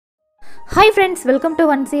Hi friends, welcome to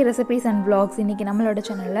 1C recipes and vlogs. இன்னைக்கு நம்மளோட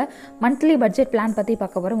சேனல்ல monthly budget plan பத்தி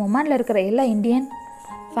பார்க்க போறோம். ஒமான்ல இருக்கிற எல்லா இந்தியன்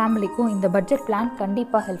ஃபேமிலிக்கும் இந்த budget plan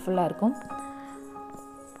கண்டிப்பா ஹெல்ப்ஃபுல்லா இருக்கும்.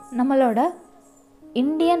 நம்மளோட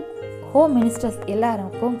இந்தியன் ஹோம் மினிஸ்டர்ஸ்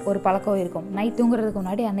எல்லாருக்கும் ஒரு பழக்கம் இருக்கும். நைட் தூங்குறதுக்கு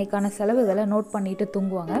முன்னாடி அன்னைக்கான செலவுகளை நோட் பண்ணிட்டு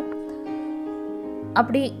தூங்குவாங்க.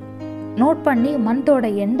 அப்படி நோட் பண்ணி மந்தோட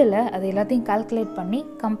எண்டில் அது எல்லாத்தையும் கால்குலேட் பண்ணி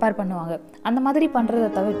கம்பேர் பண்ணுவாங்க. அந்த மாதிரி பண்ணுறதை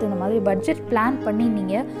தவிர்த்து இந்த மாதிரி பட்ஜெட் பிளான் பண்ணி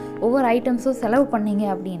நீங்கள் ஒவ்வொரு ஐட்டம்ஸும் செலவு பண்ணீங்க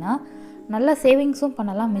அப்படின்னா நல்லா சேவிங்ஸும்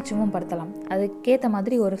பண்ணலாம், மிச்சமும் படுத்தலாம். அதுக்கேற்ற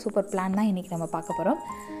மாதிரி ஒரு சூப்பர் பிளான் தான் இன்றைக்கி நம்ம பார்க்க போகிறோம்.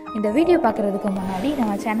 இந்த வீடியோ பார்க்குறதுக்கு முன்னாடி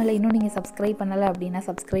நம்ம சேனலை இன்னும் நீங்கள் சப்ஸ்கிரைப் பண்ணலை அப்படின்னா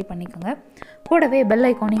சப்ஸ்கிரைப் பண்ணிக்கோங்க. கூடவே பெல்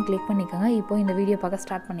ஐக்கானையும் கிளிக் பண்ணிக்கோங்க. இப்போது இந்த வீடியோ பார்க்க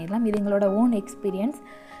ஸ்டார்ட் பண்ணிடலாம். இது எங்களோட ஓன் எக்ஸ்பீரியன்ஸ்.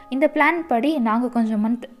 இந்த பிளான் படி நாங்கள் கொஞ்சம்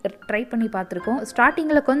மந்த் ட்ரை பண்ணி பார்த்துருக்கோம்.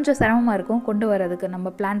 ஸ்டார்டிங்கில் கொஞ்சம் சிரமமாக இருக்கும் கொண்டு வரதுக்கு, நம்ம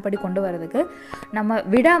பிளான் படி கொண்டு வரதுக்கு. நம்ம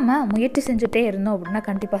விடாமல் முயற்சி செஞ்சுட்டே இருந்தோம் அப்படின்னா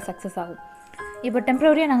கண்டிப்பாக சக்ஸஸ் ஆகும். இப்போ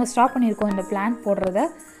டெம்ப்ரவரியாக நாங்கள் ஸ்டாப் பண்ணியிருக்கோம் இந்த பிளான் போடுறத.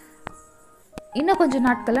 இன்னும் கொஞ்சம்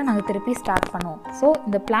நாட்களில் நாங்கள் திருப்பி ஸ்டார்ட் பண்ணுவோம். ஸோ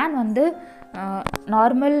இந்த பிளான் வந்து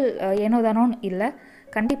நார்மல் ஏனோ தானோன்னு இல்லை,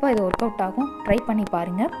 கண்டிப்பாக இது ஒர்க் அவுட் ஆகும். ட்ரை பண்ணி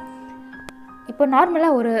பாருங்கள். இப்போ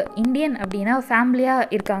நார்மலாக ஒரு இந்தியன் அப்படின்னா ஃபேமிலியாக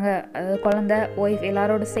இருக்காங்க, குழந்த ஒய்ஃப்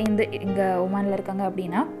எல்லாரோடு சேர்ந்து இங்கே ஒமானில் இருக்காங்க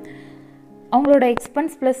அப்படின்னா அவங்களோட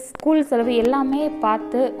எக்ஸ்பென்ஸ் ப்ளஸ் ஸ்கூல் செலவு எல்லாமே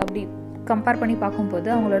பார்த்து அப்படி கம்பேர் பண்ணி பார்க்கும்போது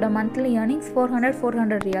அவங்களோட மந்த்லி ஏர்னிங்ஸ்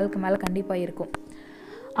 400 ரியாலுக்கு மேலே கண்டிப்பாக இருக்கும்.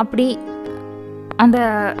 அப்படி அந்த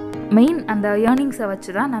மெயின் அந்த ஏர்னிங்ஸை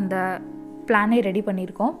வச்சு தான் அந்த பிளானே ரெடி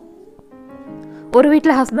பண்ணியிருக்கோம். ஒரு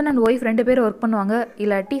வீட்டில் ஹஸ்பண்ட் அண்ட் ஒய்ஃப் 2 பேர் ஒர்க் பண்ணுவாங்க,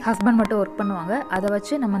 இல்லாட்டி ஹஸ்பண்ட் மட்டும் ஒர்க் பண்ணுவாங்க. அதை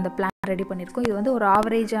வச்சு நம்ம அந்த பிளான் ரெடி பண்ணியிருக்கோம். இது வந்து ஒரு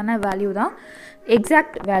ஆவரேஜான வேல்யூ தான்,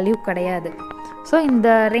 எக்ஸாக்ட் வேல்யூ கிடையாது. ஸோ இந்த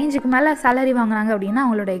ரேஞ்சுக்கு மேலே சேலரி வாங்கினாங்க அப்படின்னா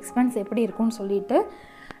அவங்களோட எக்ஸ்பென்ஸ் எப்படி இருக்கும்னு சொல்லிட்டு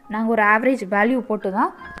நாங்கள் ஒரு ஆவரேஜ் வேல்யூ போட்டு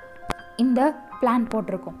தான் இந்த பிளான்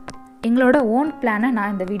போட்டிருக்கோம். எங்களோட ஓன் பிளானை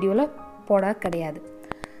நான் இந்த வீடியோவில் போட கிடையாது.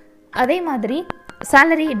 அதே மாதிரி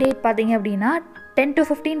சேலரி டேட் பார்த்தீங்க அப்படின்னா 10 to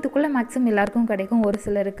 15க்குள்ளே மேக்ஸிமம் எல்லாருக்கும் கிடைக்கும். ஒரு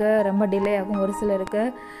சிலருக்கு ரொம்ப டிலே ஆகும், ஒரு சிலருக்கு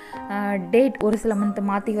டேட் ஒரு சில மந்த்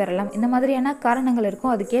மாற்றி வரலாம். இந்த மாதிரியான காரணங்கள்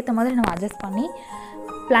இருக்கும். அதுக்கேற்ற மாதிரி நம்ம அட்ஜஸ்ட் பண்ணி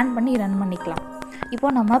பிளான் பண்ணி ரன் பண்ணிக்கலாம்.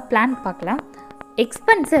 இப்போது நம்ம பிளான் பார்க்கலாம்.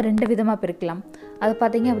 எக்ஸ்பென்ஸை 2 விதமாக பிரிக்கலாம். அது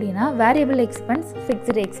பார்த்தீங்க அப்படின்னா வேரியபிள் எக்ஸ்பென்ஸ்,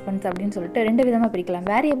 ஃபிக்ஸ்டு எக்ஸ்பென்ஸ் அப்படின்னு சொல்லிட்டு 2 விதமாக பிரிக்கலாம்.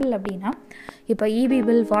 வேரியபிள் அப்படின்னா இப்போ இபி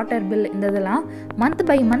பில், வாட்டர் பில் இந்த இதெல்லாம் மந்த்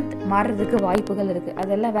பை மந்த் மாறுறதுக்கு வாய்ப்புகள் இருக்குது.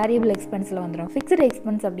 அதெல்லாம் வேரியபிள் எக்ஸ்பென்ஸில் வந்துடும். ஃபிக்ஸ்டு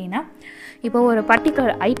எக்ஸ்பென்ஸ் அப்படின்னா இப்போ ஒரு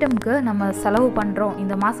பர்டிகுலர் ஐட்டமுக்கு நம்ம செலவு பண்ணுறோம்,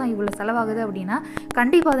 இந்த மாதம் இவ்வளோ செலவாகுது அப்படின்னா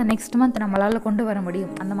கண்டிப்பாக அதை நெக்ஸ்ட் மந்த் நம்மளால் கொண்டு வர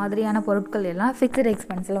முடியும். அந்த மாதிரியான பொருட்கள் எல்லாம் ஃபிக்ஸ்டு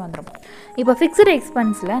எக்ஸ்பென்ஸில் வந்துடும். இப்போ ஃபிக்ஸ்டு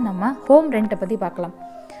எக்ஸ்பென்ஸில் நம்ம ஹோம் ரெண்ட்டை பற்றி பார்க்கலாம்.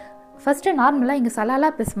 ஃபஸ்ட்டு நார்மலாக இங்கே Salalah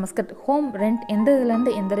plus Muscat home rent எந்த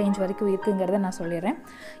இதுலேருந்து எந்த ரேஞ்ச் வரைக்கும் இருக்குங்கிறத நான் சொல்லிடுறேன்.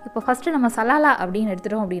 இப்போ ஃபஸ்ட்டு நம்ம சலாலா அப்படின்னு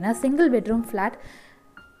எடுத்துட்டோம் அப்படின்னா சிங்கிள் பெட்ரூம் ஃப்ளாட்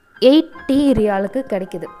 80 ரியாலுக்கு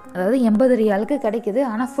கிடைக்குது, அதாவது 80 ரியாலுக்கு கிடைக்குது.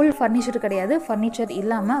 ஆனால் ஃபுல் ஃபர்னிச்சர் கிடையாது, ஃபர்னிச்சர்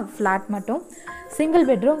இல்லாமல் ஃப்ளாட் மட்டும். சிங்கிள்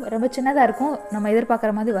பெட்ரூம் ரொம்ப சின்னதாக இருக்கும், நம்ம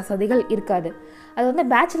எதிர்பார்க்குற மாதிரி வசதிகள் இருக்காது. அது வந்து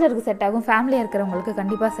பேச்சுலருக்கு செட் ஆகும், ஃபேமிலியாக இருக்கிறவங்களுக்கு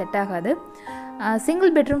கண்டிப்பாக செட் ஆகாது.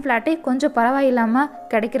 சிங்கிள் பெட்ரூம் ஃப்ளாட்டே கொஞ்சம் பரவாயில்லாமல்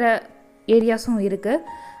கிடைக்கிற ஏரியாஸும் இருக்குது,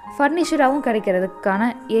 ஃபர்னிச்சராகவும் கிடைக்கிறதுக்கான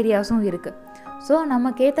ஏரியாஸும் இருக்குது. ஸோ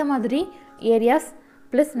நமக்கு ஏற்ற மாதிரி ஏரியாஸ்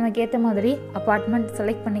ப்ளஸ் நமக்கு ஏற்ற மாதிரி அப்பார்ட்மெண்ட்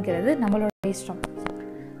செலக்ட் பண்ணிக்கிறது நம்மளோட இஷ்டம்.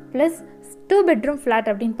 ப்ளஸ் 2 பெட்ரூம் ஃப்ளாட்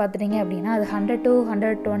அப்படின்னு பார்த்துட்டிங்க அப்படின்னா அது 100 to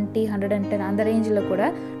 120, 110 அந்த ரேஞ்சில் கூட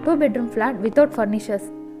 2 பெட்ரூம் ஃப்ளாட் வித்தவுட் ஃபர்னிச்சர்ஸ்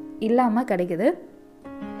இல்லாமல் கிடைக்குது.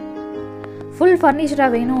 ஃபுல்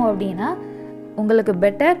ஃபர்னிச்சராக வேணும் அப்படின்னா உங்களுக்கு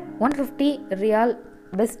பெட்டர் 150 ரியால்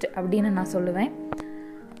பெஸ்ட் அப்படின்னு நான் சொல்லுவேன்.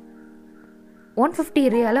 150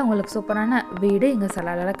 ரியாலில் உங்களுக்கு சூப்பரான வீடு இங்கே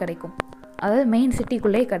சலாலால் கிடைக்கும், அதாவது மெயின்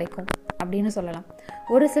சிட்டிக்குள்ளே கிடைக்கும் அப்படின்னு சொல்லலாம்.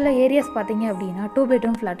 ஒரு சில ஏரியாஸ் பார்த்தீங்க அப்படின்னா 2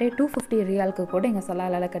 பெட்ரூம் ஃப்ளாட்டே 250 ரியாலுக்கு கூட இங்கே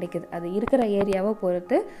சலாலால் கிடைக்குது. அது இருக்கிற ஏரியாவை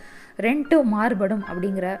பொறுத்து ரெண்ட்டும் மாறுபடும்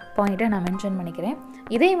அப்படிங்கிற பாயிண்ட்டை நான் மென்ஷன் பண்ணிக்கிறேன்.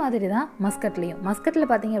 இதே மாதிரி தான் மஸ்கட்டில்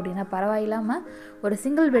பார்த்தீங்க அப்படின்னா பரவாயில்லாமல் ஒரு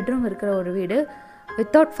சிங்கிள் பெட்ரூம் இருக்கிற ஒரு வீடு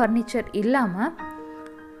வித்தவுட் ஃபர்னிச்சர் இல்லாமல்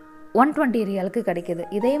 120 ரியாலுக்கு கிடைக்கிது.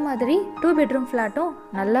 இதே மாதிரி 2 பெட்ரூம் ஃப்ளாட்டும்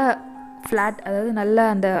நல்ல ஃப்ளாட், அதாவது நல்ல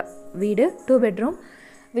அந்த வீடு 2 பெட்ரூம்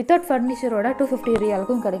வித்தவுட் ஃபர்னிச்சரோட 250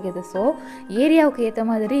 ரியாலுக்கும் கிடைக்கிது. ஸோ ஏரியாவுக்கு ஏற்ற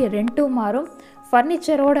மாதிரி ரெண்ட்டும் மாறும்,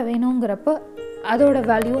 ஃபர்னிச்சரோடு வேணுங்கிறப்ப அதோட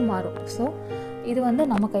வேல்யூவும் மாறும். ஸோ இது வந்து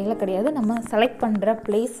நம்ம கையில் கிடையாது, நம்ம செலக்ட் பண்ணுற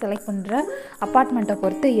பிளேஸ், செலக்ட் பண்ணுற அப்பார்ட்மெண்ட்டை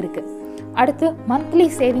பொறுத்து இருக்குது. அடுத்து மந்த்லி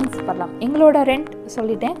சேவிங்ஸ் பண்ணலாம். எங்களோட ரெண்ட்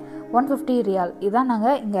சொல்லிட்டேன் 150 ரியால். இதுதான்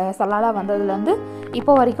நாங்கள் இங்கே சலாலா வந்ததுலேருந்து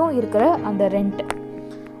இப்போ வரைக்கும் இருக்கிற அந்த ரெண்ட்.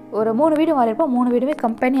 ஒரு 3 வீடு மாதிரி இருப்போம், 3 வீடுமே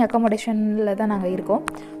கம்பெனி அக்காமடேஷனில் தான் நாங்கள் இருக்கோம்.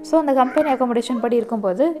 ஸோ அந்த கம்பெனி அக்காமடேஷன் படி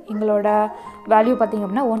இருக்கும்போது எங்களோட வேல்யூ பார்த்திங்க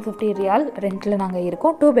அப்படின்னா 150 ரியால் ரெண்ட்டில் நாங்கள்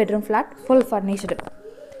இருக்கோம். 2 பெட்ரூம் ஃப்ளாட் ஃபுல் ஃபர்னிஷ்டு.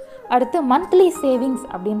 அடுத்து மந்த்லி சேவிங்ஸ்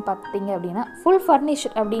அப்படின்னு பார்த்தீங்க அப்படின்னா ஃபுல்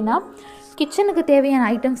ஃபர்னிஷ்ட் அப்படின்னா கிச்சனுக்கு தேவையான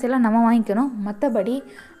ஐட்டம்ஸ் எல்லாம் நம்ம வாங்கிக்கணும். மற்றபடி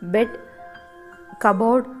bed,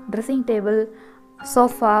 cupboard, dressing table,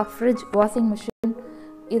 sofa, fridge, washing machine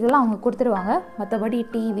இதெல்லாம் அவங்க கொடுத்துருவாங்க. மற்றபடி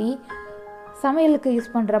டிவி, சமையலுக்கு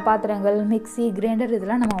யூஸ் பண்ணுற பாத்திரங்கள், மிக்சி, கிரைண்டர்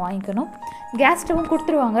இதெல்லாம் நம்ம வாங்கிக்கணும். கேஸ் ஸ்டவ்வும்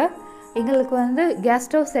கொடுத்துருவாங்க. எங்களுக்கு வந்து கேஸ்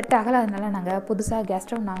ஸ்டவ் செட் ஆகலை, அதனால் நாங்கள் புதுசாக கேஸ்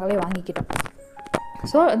ஸ்டவ் நாங்களே வாங்கிக்கிட்டோம்.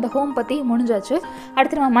 ஸோ இந்த ஹோம் பற்றி முடிஞ்சாச்சு.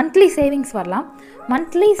 அடுத்து நம்ம மந்த்லி சேவிங்ஸ் வரலாம்.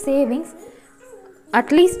 மந்த்லி சேவிங்ஸ்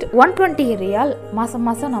அட்லீஸ்ட் 120 ரியால் மாதம்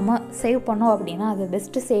மாதம் நம்ம சேவ் பண்ணோம் அப்படின்னா அது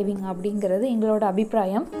பெஸ்ட்டு சேவிங் அப்படிங்கிறது எங்களோட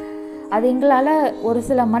அபிப்பிராயம். அது எங்களால் ஒரு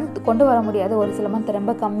சில மந்த் கொண்டு வர முடியாது. ஒரு சில மந்த்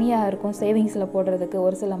ரொம்ப கம்மியாக இருக்கும் சேவிங்ஸில் போடுறதுக்கு,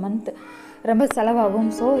 ஒரு சில மந்த் ரொம்ப செலவாகும்.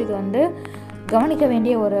 ஸோ இது வந்து கவனிக்க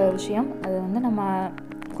வேண்டிய ஒரு விஷயம். அது வந்து நம்ம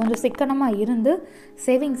கொஞ்சம் சிக்கனமாக இருந்து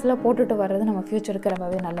சேவிங்ஸில் போட்டுட்டு வர்றது நம்ம ஃப்யூச்சருக்கு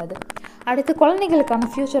ரொம்பவே நல்லது. அடுத்து குழந்தைங்களுக்கான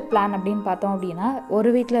ஃப்யூச்சர் பிளான் அப்படின்னு பார்த்தோம் அப்படின்னா, ஒரு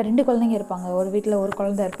வீட்டில் 2 குழந்தைங்க இருப்பாங்க, ஒரு வீட்டில் ஒரு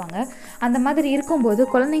குழந்தை இருப்பாங்க. அந்த மாதிரி இருக்கும்போது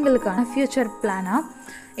குழந்தைங்களுக்கான ஃப்யூச்சர் பிளானாக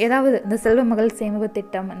ஏதாவது இந்த செல்வமகள் சேமிப்பு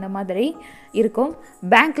திட்டம் இந்த மாதிரி இருக்கும்.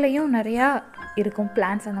 பேங்க்லேயும் நிறையா இருக்கும்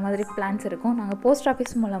பிளான்ஸ், அந்த மாதிரி பிளான்ஸ் இருக்கும். நாங்கள் போஸ்ட்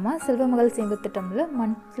ஆஃபீஸ் மூலமாக செல்வமகள் சேமிப்பு திட்டமில்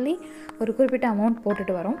மந்த்லி ஒரு குறிப்பிட்ட அமௌண்ட்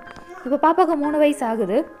போட்டுட்டு வரோம். இப்போ பாப்பாவுக்கு 3 வயசு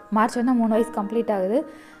ஆகுது. மார்ச் வந்து 3 வயசு கம்ப்ளீட் ஆகுது.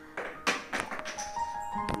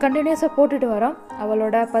 கண்டினியூஸாக போட்டுட்டு வரோம்.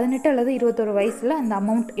 அவளோட 18 அல்லது 21 வயசில் அந்த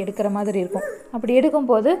அமௌண்ட் எடுக்கிற மாதிரி இருக்கும். அப்படி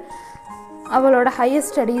எடுக்கும்போது அவளோட ஹையர்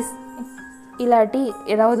ஸ்டடீஸ் இல்லாட்டி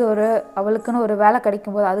ஏதாவது அவளுக்குன்னு ஒரு வேலை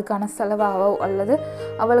கிடைக்கும்போது அதுக்கான செலவாகவோ அல்லது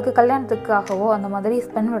அவளுக்கு கல்யாணத்துக்காகவோ அந்த மாதிரி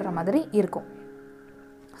ஸ்பெண்ட் பண்ணுற மாதிரி இருக்கும்.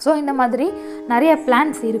 ஸோ இந்த மாதிரி நிறைய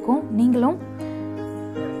பிளான்ஸ் இருக்கும்.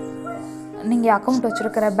 நீங்கள் அக்கௌண்ட்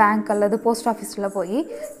வச்சுருக்கிற பேங்க் அல்லது போஸ்ட் ஆஃபீஸில் போய்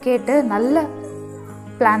கேட்டு நல்ல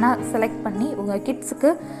பிளானாக செலக்ட் பண்ணி உங்கள் கிட்ஸுக்கு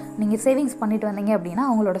நீங்கள் சேவிங்ஸ் பண்ணிட்டு வந்தீங்க அப்படின்னா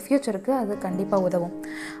அவங்களோட ஃப்யூச்சருக்கு அது கண்டிப்பாக உதவும்.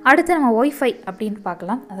 அடுத்து நம்ம ஒய்ஃபை அப்படின்னு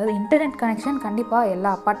பார்க்கலாம். அதாவது இன்டர்நெட் கனெக்ஷன் கண்டிப்பாக எல்லா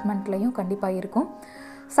அப்பார்ட்மெண்ட்லேயும் கண்டிப்பாக இருக்கும்.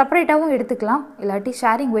 செப்பரேட்டாகவும் எடுத்துக்கலாம், இல்லாட்டி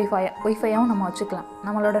ஷேரிங் ஒய்ஃபையாகவும் நம்ம வச்சுக்கலாம்.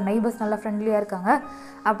 நம்மளோட நெய்பர்ஸ் நல்லா ஃப்ரெண்ட்லியாக இருக்காங்க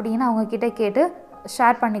அப்படின்னு அவங்கக்கிட்ட கேட்டு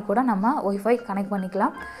ஷேர் பண்ணி கூட நம்ம ஒய்ஃபை கனெக்ட்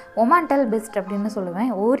பண்ணிக்கலாம். ஒமான்டெல் பெஸ்ட் அப்படின்னு சொல்லுவேன்.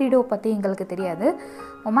 ஓரிடோ பற்றி எங்களுக்கு தெரியாது.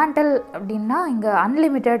 ஒமான்டெல் அப்படின்னா இங்கே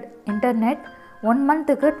அன்லிமிட்டெட் இன்டர்நெட் 1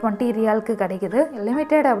 மந்த்துக்கு 20 ரியாலுக்கு கிடைக்குது.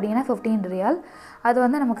 லிமிட்டெட் அப்படின்னா 15 ரியால். அது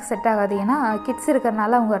வந்து நமக்கு செட் ஆகாது. ஏன்னா கிட்ஸ்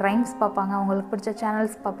இருக்கிறனால அவங்க ரைம்ஸ் பார்ப்பாங்க, அவங்களுக்கு பிடிச்ச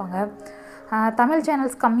சேனல்ஸ் பார்ப்பாங்க. தமிழ்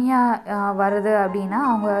சேனல்ஸ் கம்மியாக வருது அப்படின்னா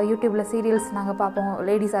அவங்க யூடியூப்பில் சீரியல்ஸ் நாங்கள் பார்ப்போம்.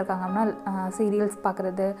 லேடிஸாக இருக்காங்க அப்படின்னா சீரியல்ஸ்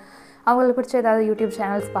பார்க்குறது, அவங்களுக்கு பிடிச்ச ஏதாவது யூடியூப்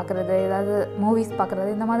சேனல்ஸ் பார்க்குறது, ஏதாவது மூவிஸ் பார்க்குறது,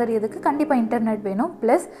 இந்த மாதிரி இதுக்கு கண்டிப்பாக இன்டர்நெட் வேணும்.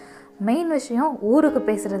 ப்ளஸ் மெயின் விஷயம் ஊருக்கு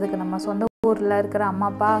பேசுகிறதுக்கு, நம்ம சொந்த ஊரில் இருக்கிற அம்மா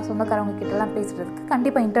அப்பா சொந்தக்காரவங்க கிட்டலாம் பேசுகிறதுக்கு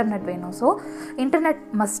கண்டிப்பாக இன்டர்நெட் வேணும். ஸோ இன்டர்நெட்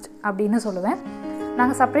மஸ்ட் அப்படின்னு சொல்லுவேன்.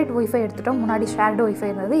 நாங்கள் செப்பரேட் ஒய்ஃபை எடுத்துட்டோம். முன்னாடி ஷேர்டு ஒய்ஃபை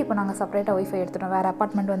இருந்தது, இப்போ நாங்கள் செப்பரேட்டாக ஒய்ஃபை எடுத்துட்டோம். வேறு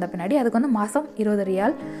அப்பார்ட்மெண்ட் வந்த பின்னாடி அதுக்கு வந்து மாதம் 20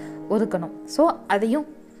 ரியால் ஒதுக்கணும். ஸோ அதையும்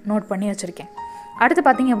நோட் பண்ணி வச்சுருக்கேன். அடுத்து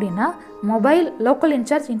பார்த்திங்க அப்படின்னா mobile local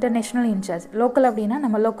incharge, international incharge. Local அப்படின்னா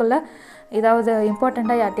நம்ம லோக்கலில் ஏதாவது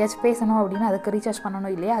இம்பார்ட்டண்ட்டாக யார்ட்டையாச்சும் பேசணும் அப்படின்னா அதுக்கு ரீசார்ஜ்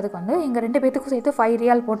பண்ணணும் இல்லையா, அதுக்கு வந்து எங்கள் 2 பேத்துக்கும் சேர்த்து 5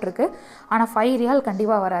 ரியால் போட்டிருக்கு. ஆனால் 5 ரியால்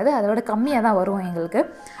கண்டிப்பாக வராது, அதோட கம்மியாக தான் வரும் எங்களுக்கு.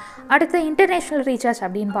 அடுத்து இன்டர்நேஷ்னல் ரீசார்ஜ்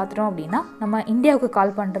அப்படின்னு பார்த்துட்டோம் அப்படின்னா நம்ம இந்தியாவுக்கு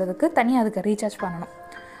கால் பண்ணுறதுக்கு தனியாக அதுக்கு ரீசார்ஜ் பண்ணணும்.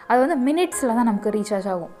 அது வந்து மினிட்ஸில் தான் நமக்கு ரீசார்ஜ்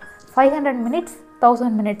ஆகும். 500 மினிட்ஸ்,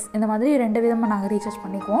 1000 மினிட்ஸ் இந்த மாதிரி 2 விதமாக நாங்கள் ரீசார்ஜ்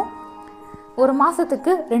பண்ணிக்குவோம். ஒரு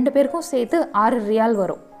மாதத்துக்கு 2 பேருக்கும் சேர்த்து 6 ரியால்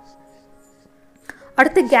வரும்.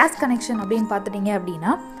 அடுத்து கேஸ் கனெக்ஷன் அப்படின்னு பார்த்துட்டிங்க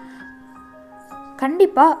அப்படின்னா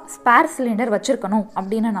கண்டிப்பாக ஸ்பேர் சிலிண்டர் வச்சுருக்கணும்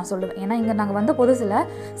அப்படின்னு நான் சொல்லுவேன். ஏன்னா இங்கே நாங்கள் வந்து புதுசில்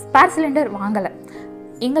ஸ்பேர் சிலிண்டர் வாங்கலை.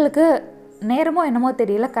 எங்களுக்கு நேரமோ என்னமோ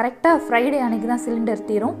தெரியல, கரெக்டாக ஃப்ரைடே அன்றைக்கி தான் சிலிண்டர்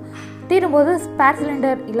தீரும்போது ஸ்பேர்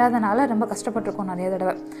சிலிண்டர் இல்லாதனால ரொம்ப கஷ்டப்பட்டுருக்கோம் நிறைய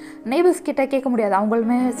தடவை. நெய்பர்ஸ் கிட்ட கேட்க முடியாது,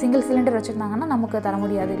 அவங்களுமே சிங்கிள் சிலிண்டர் வச்சுருந்தாங்கன்னா நமக்கு தர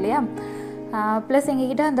முடியாது இல்லையா. ப்ளஸ்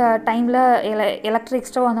எங்ககிட்ட அந்த டைமில் எலக்ட்ரிக்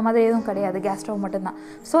ஸ்டவ் அந்த மாதிரி எதுவும் கிடையாது, கேஸ் ஸ்டவ் மட்டும்தான்.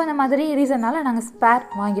 ஸோ இந்த மாதிரி ரீசனால் நாங்கள் ஸ்பேர்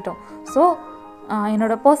வாங்கிட்டோம். ஸோ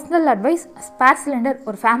என்னோடய பர்சனல் அட்வைஸ், ஸ்பேர் சிலிண்டர்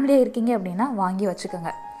ஒரு ஃபேமிலியாக இருக்கீங்க அப்படின்னா வாங்கி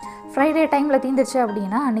வச்சுக்கோங்க. ஃப்ரைடே டைமில் தீந்துருச்சு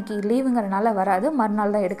அப்படின்னா அன்றைக்கி லீவுங்கிறனால வராது,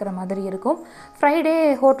 மறுநாள் தான் எடுக்கிற மாதிரி இருக்கும். ஃப்ரைடே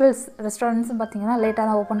ஹோட்டல்ஸ் ரெஸ்டாரண்ட்ஸும் பார்த்திங்கன்னா லேட்டாக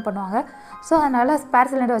தான் ஓப்பன் பண்ணுவாங்க. ஸோ அதனால்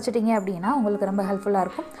ஸ்பேர் சிலிண்டர் வச்சுட்டிங்க அப்படின்னா உங்களுக்கு ரொம்ப ஹெல்ப்ஃபுல்லாக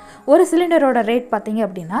இருக்கும். ஒரு சிலிண்டரோட ரேட் பார்த்திங்க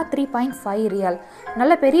அப்படின்னா 3.5 ரியால்.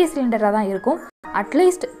 நல்ல பெரிய சிலிண்டராக தான் இருக்கும்.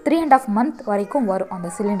 அட்லீஸ்ட் 3.5 மந்த் வரைக்கும் வரும்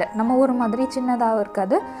அந்த சிலிண்டர். நம்ம ஊர் மாதிரி சின்னதாக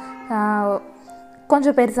இருக்காது,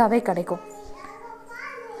 கொஞ்சம் பெருசாகவே கிடைக்கும்.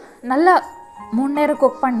 நல்லா 3 நேரம்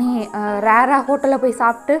குக் பண்ணி ரேராக ஹோட்டலில் போய்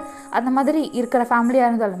சாப்பிட்டு அந்த மாதிரி இருக்கிற ஃபேமிலியாக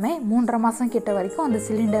இருந்தாலுமே 3.5 மாதம் கிட்ட வரைக்கும் அந்த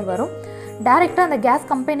சிலிண்டர் வரும். டைரெக்டாக அந்த கேஸ்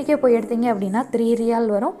கம்பெனிக்கே போய் எடுத்தீங்க அப்படின்னா 3 ரியால்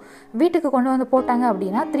வரும். வீட்டுக்கு கொண்டு வந்து போட்டாங்க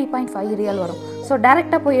அப்படின்னா 3.5 ரியால் வரும். ஸோ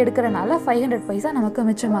டைரெக்டாக போய் எடுக்கிறனால 500 பைசா நமக்கு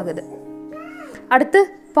மிச்சமாகுது. அடுத்து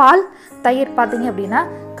பால் தயிர் பார்த்திங்க அப்படின்னா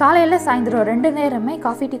காலையில் சாயந்தரம் 2 நேரமே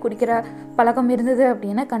காஃபி டீ குடிக்கிற பழக்கம் இருந்தது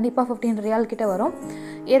அப்படின்னா கண்டிப்பாக 15 ரியால் கிட்ட வரும்.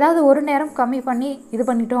 ஏதாவது ஒரு நேரம் கம்மி பண்ணி இது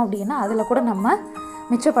பண்ணிட்டோம் அப்படின்னா அதில் கூட நம்ம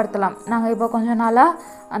மிச்சப்படுத்தலாம். நாங்கள் இப்போ கொஞ்சம் நாளாக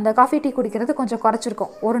அந்த காஃபி டீ குடிக்கிறது கொஞ்சம்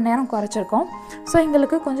குறைச்சிருக்கோம், ஒரு நேரம் குறைச்சிருக்கோம். ஸோ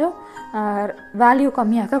எங்களுக்கு கொஞ்சம் வேல்யூ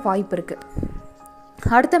கம்மியாக வாய்ப்பு இருக்குது.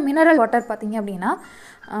 அடுத்த மினரல் வாட்டர் பார்த்திங்க அப்படின்னா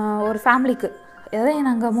ஒரு ஃபேமிலிக்கு, அதாவது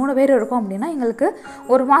நாங்கள் 3 பேர் இருக்கோம் அப்படின்னா எங்களுக்கு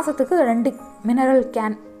ஒரு மாதத்துக்கு 2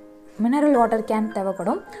 மினரல் வாட்டர் கேன்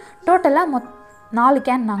தேவைப்படும். டோட்டலாக 4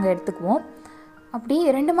 கேன் நாங்கள் எடுத்துக்குவோம். அப்படி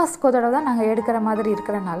 2 மாதத்துக்கு ஒரு தடவை தான் நாங்கள் எடுக்கிற மாதிரி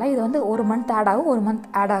இருக்கிறனால இது வந்து ஒரு மந்த் ஆட் ஆகும், ஒரு மந்த்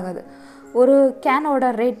ஆட் ஆகாது. ஒரு கேனோட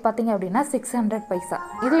ரேட் பார்த்திங்க அப்படின்னா 600 பைசா.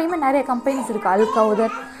 இதுலேயுமே நிறைய கம்பெனிஸ் இருக்குது. அல்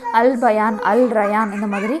கௌதர், அல் பயான், அல் ரயான், இந்த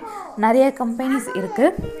மாதிரி நிறைய கம்பெனிஸ்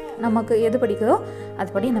இருக்குது. நமக்கு எது பிடிக்குதோ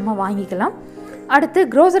அதுபடி நம்ம வாங்கிக்கலாம். அடுத்து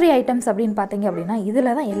க்ரோசரி ஐட்டம்ஸ் அப்படின்னு பார்த்திங்க அப்படின்னா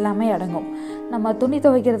இதில் தான் எல்லாமே அடங்கும். நம்ம துணி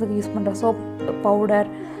துவைக்கிறதுக்கு யூஸ் பண்ணுற சோப் பவுடர்,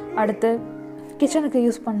 அடுத்து கிச்சனுக்கு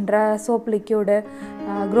யூஸ் பண்ணுற சோப் லிக்யூடு,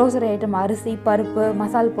 க்ரோசரி ஐட்டம் அரிசி, பருப்பு,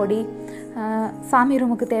 மசால் பொடி, சாமி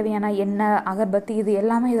ரூமுக்கு தேவையான எண்ணெய், அகர்பத்தி, இது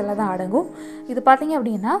எல்லாமே இதில் தான் அடங்கும். இது பார்த்திங்க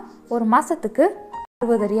அப்படின்னா ஒரு மாதத்துக்கு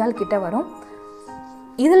 60 ரியால் கிட்ட வரும்.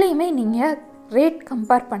 இதுலேயுமே நீங்கள் ரேட்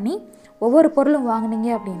கம்பேர் பண்ணி ஒவ்வொரு பொருளும் வாங்கினீங்க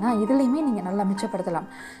அப்படின்னா இதுலேயுமே நீங்கள் நல்லா மிச்சப்படுத்தலாம்.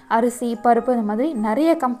 அரிசி, பருப்பு, இந்த மாதிரி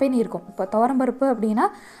நிறைய கம்பெனி இருக்கும். இப்போ துவரம்பருப்பு அப்படின்னா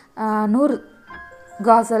 100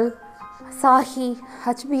 காசல், சாஹி,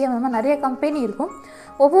 ஹச்பிஎம், இந்த மாதிரி நிறைய கம்பெனி இருக்கும்.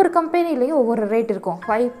 ஒவ்வொரு கம்பெனிலேயும் ஒவ்வொரு ரேட் இருக்கும்.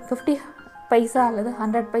 50 பைசா அல்லது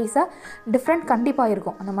 100 பைசா டிஃப்ரெண்ட் கண்டிப்பாக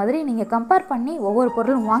இருக்கும். அந்த மாதிரி நீங்கள் கம்பேர் பண்ணி ஒவ்வொரு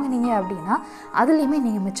பொருளும் வாங்கினீங்க அப்படின்னா அதுலேயுமே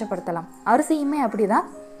நீங்கள் மிச்சப்படுத்தலாம். அரிசியுமே அப்படி தான்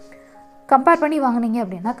கம்பேர் பண்ணி வாங்கினீங்க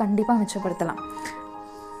அப்படின்னா கண்டிப்பாக மிச்சப்படுத்தலாம்.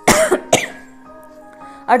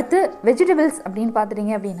 அடுத்து வெஜிடபிள்ஸ் அப்படின்னு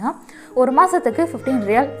பார்த்துட்டிங்க அப்படின்னா ஒரு மாதத்துக்கு 15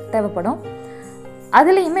 ரியால் தேவைப்படும்.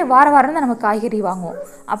 அதுலேயுமே வாரம் தான் நம்ம காய்கறி வாங்குவோம்.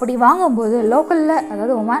 அப்படி வாங்கும்போது லோக்கலில்,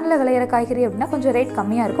 அதாவது ஒமானில் விளையிற காய்கறி அப்படின்னா கொஞ்சம் ரேட்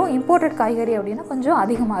கம்மியாக இருக்கும். இம்போர்ட்டட் காய்கறி அப்படின்னா கொஞ்சம்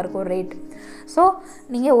அதிகமாக இருக்கும் ரேட். ஸோ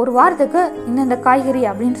நீங்கள் ஒரு வாரத்துக்கு இந்த காய்கறி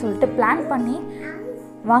அப்படின்னு சொல்லிட்டு பிளான் பண்ணி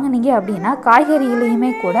வாங்கினீங்க அப்படின்னா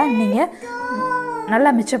காய்கறியிலையுமே கூட நீங்கள் நல்லா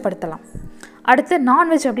மிச்சப்படுத்தலாம். அடுத்து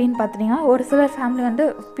நான்வெஜ் அப்படின்னு பார்த்துட்டிங்கன்னா ஒரு சிலர் ஃபேமிலி வந்து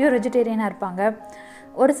பியூர் வெஜிடேரியனாக இருப்பாங்க.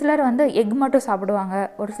 ஒரு சிலர் வந்து எக் மட்டும் சாப்பிடுவாங்க.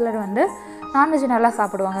 ஒரு சிலர் வந்து நான்வெஜ் நல்லா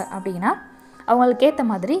சாப்பிடுவாங்க. அப்படின்னா அவங்களுக்கு ஏற்ற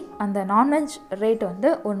மாதிரி அந்த நான்வெஜ் ரேட் வந்து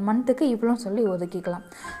 1 மந்த்துக்கு இவ்வளோன்னு சொல்லி ஒதுக்கிக்கலாம்.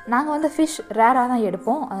 நாங்கள் வந்து ஃபிஷ் ரேராக தான்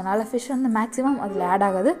எடுப்போம். அதனால் ஃபிஷ் வந்து மேக்ஸிமம் அதில் ஆட்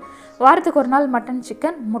ஆகாது. வாரத்துக்கு ஒரு நாள் மட்டன்,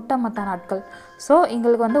 சிக்கன், முட்டை மற்ற நாட்கள். ஸோ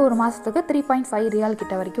எங்களுக்கு வந்து ஒரு மாதத்துக்கு 3.5 ரியால்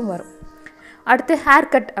கிட்ட வரைக்கும் வரும். அடுத்து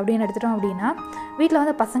ஹேர் கட் அப்படின்னு எடுத்துட்டோம் அப்படின்னா வீட்டில்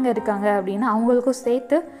வந்து பசங்க இருக்காங்க அப்படின்னா அவங்களுக்கும்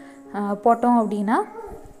சேர்த்து போட்டோம் அப்படின்னா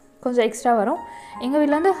கொஞ்சம் எக்ஸ்ட்ரா வரும். எங்கள்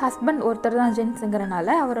வீட்டில் வந்து ஹஸ்பண்ட் ஒருத்தர் தான் ஜென்ஸுங்கிறனால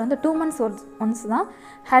அவர் வந்து 2 months ஒன்ஸ் தான்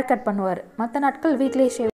ஹேர் கட் பண்ணுவார். மற்ற நாட்கள்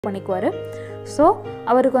வீட்டிலேயே ஷேவ் பண்ணிக்குவார். ஸோ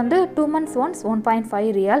அவருக்கு வந்து 2 months ஒன்ஸ்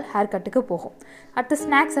 1.5 ரியால் ஹேர் கட்டுக்கு போகும். அடுத்து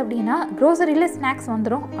ஸ்நாக்ஸ் அப்படின்னா க்ரோசரியில் ஸ்நாக்ஸ்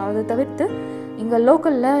வந்துடும். அதை தவிர்த்து இங்கே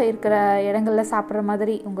லோக்கலில் இருக்கிற இடங்களில் சாப்பிட்ற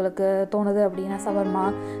மாதிரி உங்களுக்கு தோணுது அப்படின்னா சவர்மா,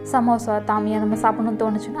 சமோசா, தாமியா நம்ம சாப்பிட்ணுன்னு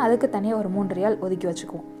தோணுச்சுன்னா அதுக்கு தனியாக ஒரு 3 ரியால் ஒதுக்கி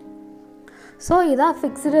வச்சுக்குவோம். ஸோ இதான்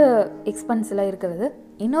ஃபிக்ஸ்டு எக்ஸ்பென்ஸில் இருக்கிறது.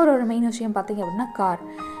 இன்னொரு மெயின் விஷயம் பார்த்திங்க அப்படின்னா கார்.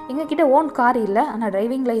 எங்ககிட்ட ஓன் கார் இல்லை, ஆனால்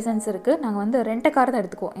டிரைவிங் லைசன்ஸ் இருக்குது. நாங்கள் வந்து ரெண்ட் கார் தான்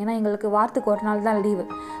எடுத்துக்குவோம். ஏன்னா எங்களுக்கு வாரத்துக்கு ஒரு நாள் தான் லீவு.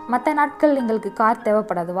 மற்ற நாட்கள் எங்களுக்கு கார்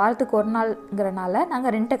தேவைப்படாது. வாரத்துக்கு ஒரு நாள்ங்கிறனால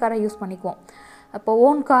நாங்கள் ரெண்ட் காரை யூஸ் பண்ணிக்குவோம். அப்போ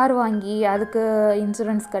ஓன் கார் வாங்கி அதுக்கு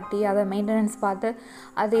இன்சூரன்ஸ் கட்டி அதை மெயின்டெனன்ஸ் பார்த்து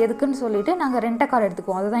அது எதுக்குன்னு சொல்லிவிட்டு நாங்கள் ரெண்ட் கார்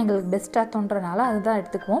எடுத்துக்குவோம். அதுதான் எங்களுக்கு பெஸ்ட்டாக தோன்றனால அதுதான்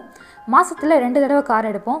எடுத்துக்குவோம். மாதத்தில் 2 தடவை கார்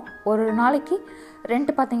எடுப்போம். ஒரு நாளைக்கு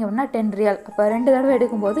ரெண்ட் பார்த்திங்க அப்படின்னா 10 ரியால். அப்போ 2 தடவை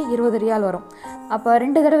எடுக்கும்போது 20 ரியால் வரும். அப்போ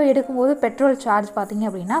 2 தடவை எடுக்கும்போது பெட்ரோல் சார்ஜ் பார்த்திங்க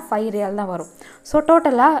அப்படின்னா 5 ரியால் தான் வரும். ஸோ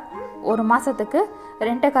டோட்டலாக ஒரு மாதத்துக்கு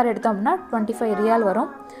ரெண்ட் கார் எடுத்தோம் அப்படின்னா 25 ரியால்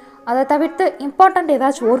வரும். அதை தவிர்த்து இம்பார்ட்டண்ட்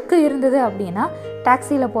ஏதாச்சும் ஒர்க்கு இருந்தது அப்படின்னா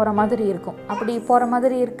டாக்ஸியில் போகிற மாதிரி இருக்கும். அப்படி போகிற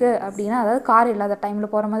மாதிரி இருக்குது அப்படின்னா, அதாவது கார் இல்லாத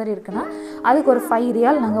டைமில் போகிற மாதிரி இருக்குன்னா அதுக்கு ஒரு 5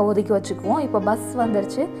 ரியால் நாங்கள் ஒதுக்கி வச்சுக்குவோம். இப்போ பஸ்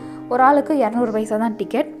வந்துருச்சு, ஒரு ஆளுக்கு 200 பைசா தான்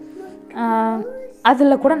டிக்கெட்,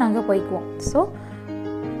 அதில் கூட நாங்கள் போய்க்குவோம். So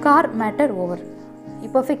car matter over.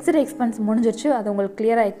 இப்போ ஃபிக்ஸ்டு எக்ஸ்பென்ஸ் முடிஞ்சிருச்சு. அது உங்களுக்கு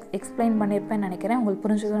கிளியராக எக்ஸ்பிளைன் பண்ணியிருப்பேன்னு நினைக்கிறேன், உங்களுக்கு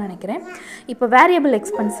புரிஞ்சுதுன்னு நினைக்கிறேன். இப்போ வேரியபிள்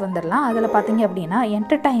எக்ஸ்பென்ஸ் வந்துடலாம். அதில் பார்த்தீங்க அப்படின்னா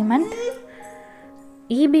entertainment,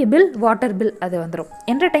 EB bill, water bill அது வந்துடும்.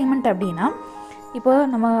 என்டர்டைன்மெண்ட் அப்படின்னா இப்போ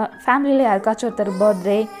நம்ம ஃபேமிலியில் யாருக்காச்சும் ஒருத்தர்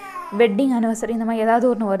பர்த்டே, வெட்டிங் அனிவர்சரி இந்த மாதிரி ஏதாவது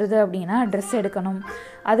ஒன்று வருது அப்படின்னா ட்ரெஸ் எடுக்கணும்,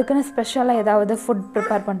 அதுக்குன்னு ஸ்பெஷலாக ஏதாவது ஃபுட்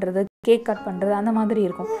ப்ரிப்பேர் பண்ணுறது, கேக் கட் பண்ணுறது, அந்த மாதிரி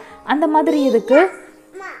இருக்கும். அந்த மாதிரி இதுக்கு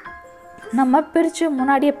நம்ம பிரித்து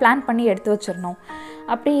முன்னாடியே பிளான் பண்ணி எடுத்து வச்சிடணும்.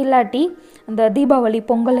 அப்படி இல்லாட்டி இந்த தீபாவளி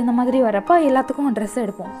பொங்கல் இந்த மாதிரி வரப்போ எல்லாத்துக்கும் ட்ரெஸ்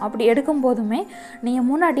எடுப்போம். அப்படி எடுக்கும் போதுமே நீங்கள்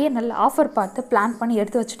முன்னாடியே நல்ல ஆஃபர் பார்த்து பிளான் பண்ணி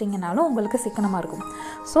எடுத்து வச்சிட்டிங்கனாலும் உங்களுக்கு சிக்கனமாக இருக்கும்.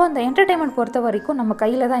 ஸோ அந்த என்டர்டெயின்மெண்ட் பொறுத்த வரைக்கும் நம்ம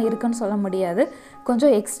கையில் தான் இருக்குதுன்னு சொல்ல முடியாது,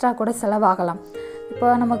 கொஞ்சம் எக்ஸ்ட்ரா கூட செலவாகலாம். இப்போ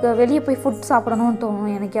நமக்கு வெளியே போய் ஃபுட் சாப்பிடணும்னு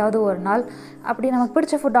தோணும் எனக்காவது ஒரு நாள், அப்படி நமக்கு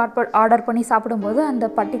பிடிச்ச ஃபுட் ஆர்டர் பண்ணி சாப்பிடும்போது அந்த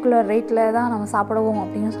பர்டிகுலர் ரேட்டில் தான் நம்ம சாப்பிடுவோம்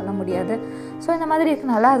அப்படின்னு சொல்ல முடியாது. ஸோ இந்த மாதிரி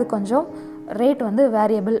இருக்கனால அது கொஞ்சம் ரேட் வந்து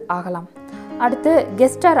வேரியபிள் ஆகலாம். அடுத்து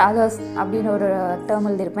கெஸ்ட் ஆர் அதர்ஸ் அப்படின்னு ஒரு டேர்ம்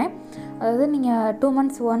எழுதியிருப்பேன். அதாவது நீங்கள் 2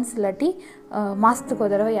 months ஒன்ஸ் இல்லாட்டி மாதத்துக்கு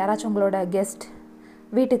ஒரு தடவை யாராச்சும் உங்களோட கெஸ்ட்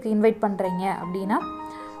வீட்டுக்கு இன்வைட் பண்ணுறீங்க அப்படின்னா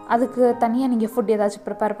அதுக்கு தனியாக நீங்கள் ஃபுட் ஏதாச்சும்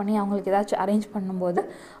ப்ரிப்பேர் பண்ணி அவங்களுக்கு ஏதாச்சும் அரேஞ்ச் பண்ணும்போது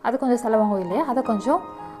அது கொஞ்சம் செலவாகும் இல்லையா, அதை கொஞ்சம்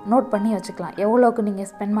நோட் பண்ணி வச்சுக்கலாம். எவ்வளோக்கு நீங்கள்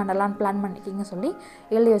ஸ்பெண்ட் பண்ணலான்னு பிளான் பண்ணிக்கிங்க சொல்லி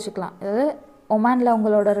எழுதி வச்சுக்கலாம். அதாவது ஒமானில்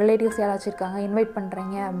உங்களோட ரிலேட்டிவ்ஸ் யாராச்சும் இருக்காங்க இன்வைட்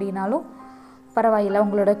பண்ணுறீங்க அப்படின்னாலும் பரவாயில்லை,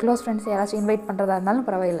 உங்களோட க்ளோஸ் ஃப்ரெண்ட்ஸ் யாராச்சும் இன்வைட் பண்ணுறதா இருந்தாலும்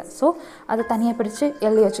பரவாயில்லை. ஸோ அதை தனியாக பிரித்து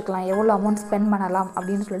எழுதி வச்சுக்கலாம், எவ்வளோ அமௌண்ட் ஸ்பெண்ட் பண்ணலாம்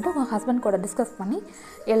அப்படின்னு சொல்லிட்டு உங்கள் ஹஸ்பண்ட் கூட டிஸ்கஸ் பண்ணி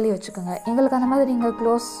எழுதி வச்சுக்கோங்க. எங்களுக்கு அந்த மாதிரி எங்கள்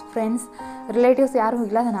க்ளோஸ் ஃப்ரெண்ட்ஸ் ரிலேட்டிவ்ஸ் யாரும்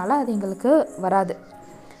இல்லாதனால அது எங்களுக்கு வராது.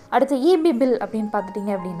 அடுத்து இபி பில் அப்படின்னு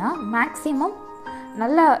பார்த்துட்டிங்க அப்படின்னா மேக்ஸிமம்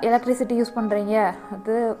நல்லா எலக்ட்ரிசிட்டி யூஸ் பண்ணுறீங்க,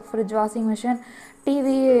 அது ஃப்ரிட்ஜ், வாஷிங் மிஷின்,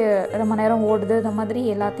 டிவி ரொம்ப நேரம் ஓடுது, இந்த மாதிரி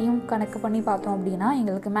எல்லாத்தையும் கணக்கு பண்ணி பார்த்தோம் அப்படின்னா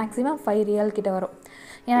எங்களுக்கு மேக்ஸிமம் 5 ரியால் கிட்ட வரும்.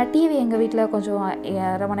 ஏன்னா டிவி எங்கள் வீட்டில் கொஞ்சம்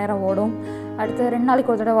ரொம்ப நேரம் ஓடும். அடுத்து 2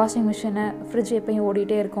 நாளைக்கு ஒரு தடவை வாஷிங் மிஷினு, ஃப்ரிட்ஜ் எப்பயும்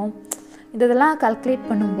ஓடிட்டே இருக்கும். இதெல்லாம் கால்குலேட்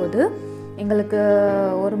பண்ணும்போது எங்களுக்கு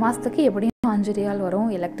ஒரு மாதத்துக்கு எப்படியும் 5 ரியால்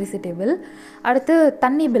வரும் எலக்ட்ரிசிட்டி பில். அடுத்து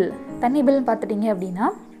தண்ணி பில்னு பார்த்துட்டிங்க அப்படின்னா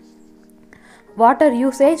வாட்டர்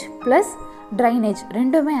யூசேஜ் ப்ளஸ் ட்ரைனேஜ்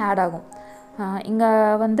ரெண்டுமே ஆட் ஆகும். இங்கே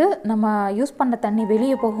வந்து நம்ம யூஸ் பண்ண தண்ணி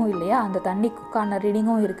வெளியே போகும் இல்லையா, அந்த தண்ணிக்கான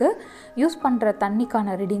ரீடிங்கும் இருக்குது, யூஸ் பண்ணுற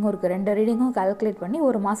தண்ணிக்கான ரீடிங்கும் இருக்குது. 2 ரீடிங்கும் கால்குலேட் பண்ணி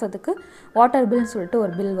ஒரு மாதத்துக்கு வாட்டர் பில்னு சொல்லிட்டு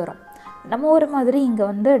ஒரு பில் வரும். நம்ம ஒரு மாதிரி இங்கே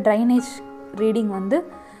வந்து ட்ரைனேஜ் ரீடிங் வந்து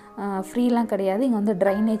ஃப்ரீலாம் கிடையாது, இங்கே வந்து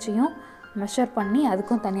ட்ரைனேஜையும் மெஷர் பண்ணி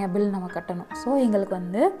அதுக்கும் தனியாக பில் நம்ம கட்டணும். ஸோ எங்களுக்கு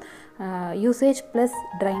வந்து யூசேஜ் ப்ளஸ்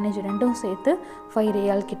ட்ரைனேஜ் ரெண்டும் சேர்த்து 5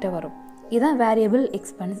 ரியால் கிட்ட வரும். இதுதான் வேரியபிள்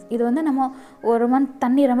எக்ஸ்பென்ஸ். இது வந்து நம்ம ஒரு மந்த்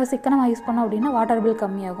தண்ணி ரொம்ப சிக்கனமாக யூஸ் பண்ணோம் அப்படின்னா வாட்டர் பில்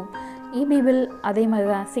கம்மியாகும். இபி பில் அதே மாதிரி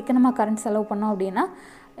தான், சிக்கனமாக கரண்ட் செலவு பண்ணோம் அப்படின்னா,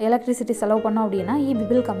 எலக்ட்ரிசிட்டி செலவு பண்ணோம் அப்படின்னா இபி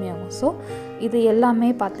பில் கம்மியாகும். ஸோ இது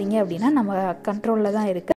எல்லாமே பார்த்தீங்க அப்படின்னா நம்ம கண்ட்ரோலில் தான்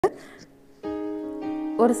இருக்குது.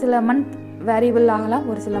 ஒரு சில மந்த் வேரியபிள் ஆகலாம்,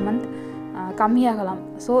 ஒரு சில மந்த் கம்மியாகலாம்.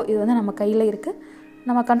 ஸோ இது வந்து நம்ம கையில் இருக்குது,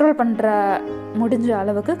 நம்ம கண்ட்ரோல் பண்ணுற முடிஞ்ச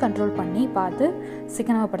அளவுக்கு கண்ட்ரோல் பண்ணி பார்த்து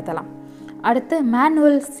சிக்கனமாகப்படுத்தலாம். அடுத்து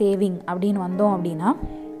மேனுவல் சேவிங் அப்படின்னு வந்தோம் அப்படின்னா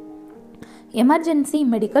எமர்ஜென்சி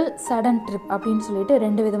மெடிக்கல் சடன் ட்ரிப் அப்படின்னு சொல்லிட்டு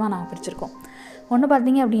 2 விதமாக நாங்கள் பிரிச்சுருக்கோம். ஒன்று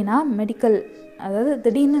பார்த்தீங்க அப்படின்னா மெடிக்கல், அதாவது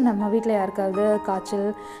திடீர்னு நம்ம வீட்டில் யாருக்காவது காய்ச்சல்,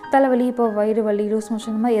 தலைவலி, இப்போ வயிறு வலி, லூஸ்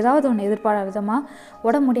மோஷன், இந்த மாதிரி ஏதாவது ஒன்று எதிர்பாராத விதமாக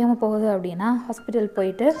உடம்பு முடியாமல் போகுது அப்படின்னா ஹாஸ்பிட்டல்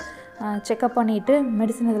போயிட்டு செக்கப் பண்ணிவிட்டு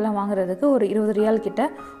மெடிசன் இதெல்லாம் வாங்குறதுக்கு ஒரு 20 ரியால் கிட்ட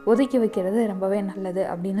ஒதுக்கி வைக்கிறது ரொம்பவே நல்லது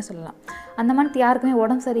அப்படின்னு சொல்லலாம். அந்த மந்த் யாருக்குமே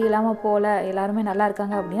உடம்பு சரியில்லாமல் போகல, எல்லாருமே நல்லா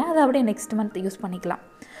இருக்காங்க அப்படின்னா அதை அப்படியே நெக்ஸ்ட் மந்த் யூஸ் பண்ணிக்கலாம்.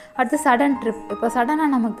 அடுத்து சடன் ட்ரிப், இப்போ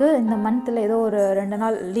சடனாக நமக்கு இந்த மந்தில் ஏதோ ஒரு 2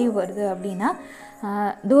 நாள் லீவ் வருது அப்படின்னா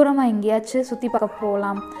தூரமாக எங்கேயாச்சும் சுற்றி பார்க்க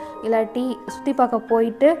போகலாம், இல்லாட்டி சுற்றி பார்க்க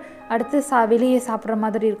போயிட்டு அடுத்து வெளியே சாப்பிட்ற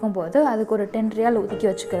மாதிரி இருக்கும்போது அதுக்கு ஒரு 10 ரியால் ஒதுக்கி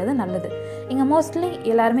வச்சுக்கிறது நல்லது. இங்கே மோஸ்ட்லி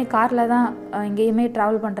எல்லாருமே காரில் தான் எங்கேயுமே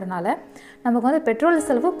ட்ராவல் பண்ணுறனால நமக்கு வந்து பெட்ரோல்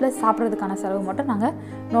செலவு ப்ளஸ் சாப்பிட்றதுக்கான செலவு மட்டும் நாங்கள்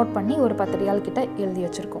நோட் பண்ணி ஒரு 10 ரியால் கிட்ட எழுதி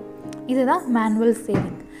வச்சுருக்கோம். இதுதான் மேனுவல்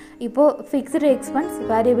சேவிங். இப்போது fixed expense,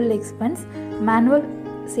 variable expense, manual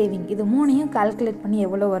saving, இது 3ஐயும் கால்குலேட் பண்ணி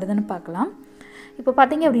எவ்வளோ வருதுன்னு பார்க்கலாம். இப்போ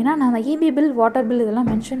பார்த்தீங்க அப்படின்னா நான் இபி பில், வாட்டர் பில் இதெல்லாம்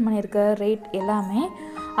மென்ஷன் பண்ணியிருக்க ரேட் எல்லாமே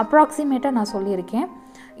அப்ராக்சிமேட்டாக நான் சொல்லியிருக்கேன்.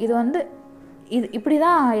 இது வந்து இப்படி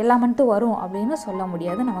தான் எல்லா மந்த்தும் வரும் அப்படின்னு சொல்ல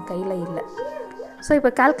முடியாது, நம்ம கையில் இல்லை. ஸோ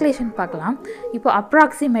இப்போ கால்குலேஷன் பார்க்கலாம். இப்போ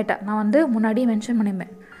அப்ராக்சிமேட்டாக நான் வந்து முன்னாடியே மென்ஷன்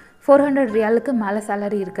பண்ணியிருந்தேன், 400 ரியாலுக்கு மேலே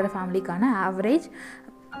சேலரி இருக்கிற ஃபேமிலிக்கான ஆவரேஜ்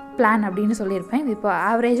பிளான் அப்படின்னு சொல்லியிருப்பேன். இப்போ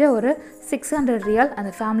ஆவரேஜாக ஒரு 600 ரியால் அந்த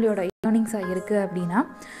ஃபேமிலியோட ஏர்னிங்ஸாக இருக்குது அப்படின்னா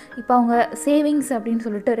இப்போ அவங்க சேவிங்ஸ் அப்படின்னு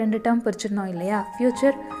சொல்லிட்டு 2 டேர்ம் பிரிச்சிருந்தோம் இல்லையா,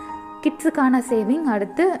 ஃப்யூச்சர் கிட்ஸுக்கான சேவிங்,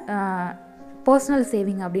 அடுத்து பர்சனல்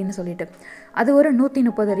சேவிங் அப்படின்னு சொல்லிட்டு அது ஒரு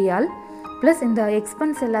 130 ரியால் ப்ளஸ் இந்த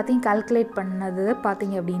எக்ஸ்பென்ஸ் எல்லாத்தையும் கால்குலேட் பண்ணது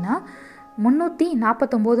பார்த்தீங்க அப்படின்னா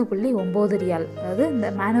 349.9 ரியால். அதாவது இந்த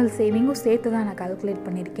மேனுவல் சேவிங்கும் சேர்த்து தான் நான் கால்குலேட்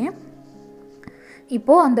பண்ணியிருக்கேன்.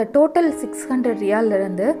 இப்போது அந்த டோட்டல் 600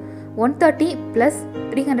 ரியாலிருந்து 130 ப்ளஸ்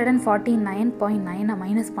 349.9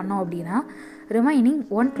 மைனஸ் பண்ணோம் அப்படின்னா ரிமைனிங்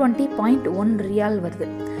 120.1 ரியால் வருது.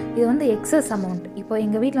 இது வந்து எக்ஸஸ் அமௌண்ட். இப்போ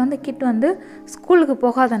எங்கள் வீட்டில் வந்து கிட் வந்து ஸ்கூலுக்கு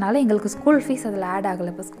போகாதனால எங்களுக்கு ஸ்கூல் ஃபீஸ் அதில் ஆட் ஆகலை.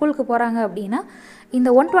 இப்போ ஸ்கூலுக்கு போகிறாங்க அப்படின்னா இந்த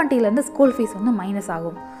 120லேருந்து ஸ்கூல் ஃபீஸ் வந்து மைனஸ்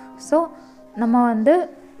ஆகும். ஸோ நம்ம வந்து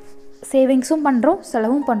சேவிங்ஸும் பண்ணுறோம்,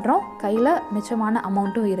 செலவும் பண்ணுறோம், கையில் மிச்சமான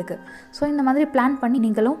அமௌண்ட்டும் இருக்குது. ஸோ இந்த மாதிரி பிளான் பண்ணி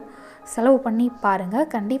நீங்களும் செலவு பண்ணி பாருங்கள்.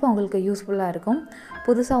 கண்டிப்பாக உங்களுக்கு யூஸ்ஃபுல்லாக இருக்கும்.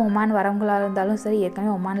 புதுசாக ஒமான் வரவங்களாக இருந்தாலும் சரி,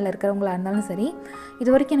 ஏற்கனவே ஒமானில் இருக்கிறவங்களாக இருந்தாலும் சரி, இது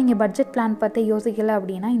வரைக்கும் நீங்கள் பட்ஜெட் பிளான் பற்றி யோசிக்கலை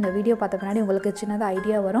அப்படின்னா இந்த வீடியோ பார்த்த பின்னாடி உங்களுக்கு சின்னதாக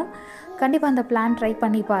ஐடியா வரும். கண்டிப்பாக அந்த பிளான் ட்ரை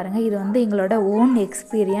பண்ணி பாருங்கள். இது வந்து எங்களோட ஓன்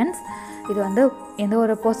எக்ஸ்பீரியன்ஸ். இது வந்து எந்த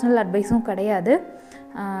ஒரு பர்சனல் அட்வைஸும் கிடையாது,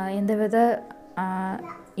 எந்தவித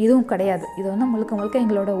இதுவும் கிடையாது. இது வந்து முழுக்க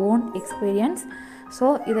எங்களோட ஓன் எக்ஸ்பீரியன்ஸ். ஸோ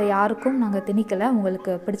இதை யாருக்கும் நாங்கள் திணிக்கலை.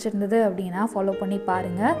 உங்களுக்கு பிடிச்சிருந்தது அப்படின்னா ஃபாலோ பண்ணி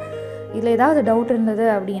பாருங்கள். இதில் ஏதாவது டவுட் இருந்தது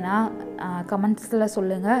அப்படின்னா கமெண்ட்ஸில்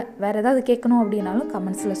சொல்லுங்கள். வேறு ஏதாவது கேட்கணும் அப்படின்னாலும்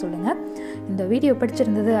கமெண்ட்ஸில் சொல்லுங்கள். இந்த வீடியோ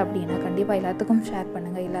பிடிச்சிருந்தது அப்படின்னா கண்டிப்பாக எல்லாத்துக்கும் ஷேர்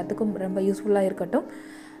பண்ணுங்கள். எல்லாத்துக்கும் ரொம்ப யூஸ்ஃபுல்லாக இருக்கட்டும்.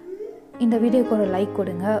 இந்த வீடியோக்கு ஒரு லைக்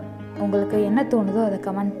கொடுங்க. உங்களுக்கு என்ன தோணுதோ அதை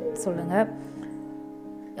கமெண்ட் சொல்லுங்கள்.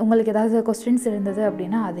 உங்களுக்கு ஏதாவது கொஸ்டின்ஸ் இருந்தது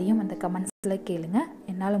அப்படின்னா அதையும் அந்த கமெண்ட்ஸில் கேளுங்க.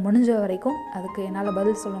 என்னால் முடிஞ்ச வரைக்கும் அதுக்கு என்னால்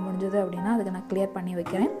பதில் சொல்ல முடிஞ்சது அப்படின்னா அதுக்கு நான் கிளியர் பண்ணி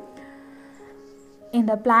வைக்கிறேன்.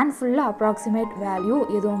 இந்த பிளான் ஃபுல்லாக அப்ராக்சிமேட் வேல்யூ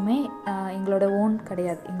எதுவுமே எங்களோட ஓன்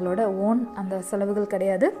கிடையாது. எங்களோட ஓன் அந்த செலவுகள்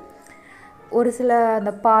கிடையாது. ஒரு சில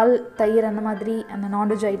அந்த பால், தயிர், அந்த மாதிரி அந்த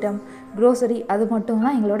நான்வெஜ் ஐட்டம், க்ரோசரி, அது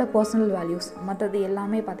மட்டும்தான் எங்களோட பர்சனல் வேல்யூஸ். மற்றது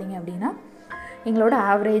எல்லாமே பார்த்திங்க அப்படின்னா எங்களோட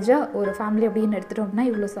ஆவரேஜாக ஒரு ஃபேமிலி அப்படின்னு எடுத்துகிட்டோம்னா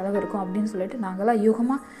இவ்வளோ செலவு இருக்கும் அப்படின்னு சொல்லிட்டு நாங்களாம்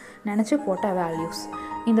யூகமாக நினச்சி போட்ட வேல்யூஸ்.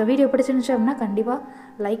 இந்த வீடியோ பிடிச்சிருந்துச்சு அப்படின்னா கண்டிப்பாக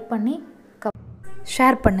லைக் பண்ணி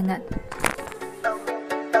ஷேர் பண்ணுங்கள்.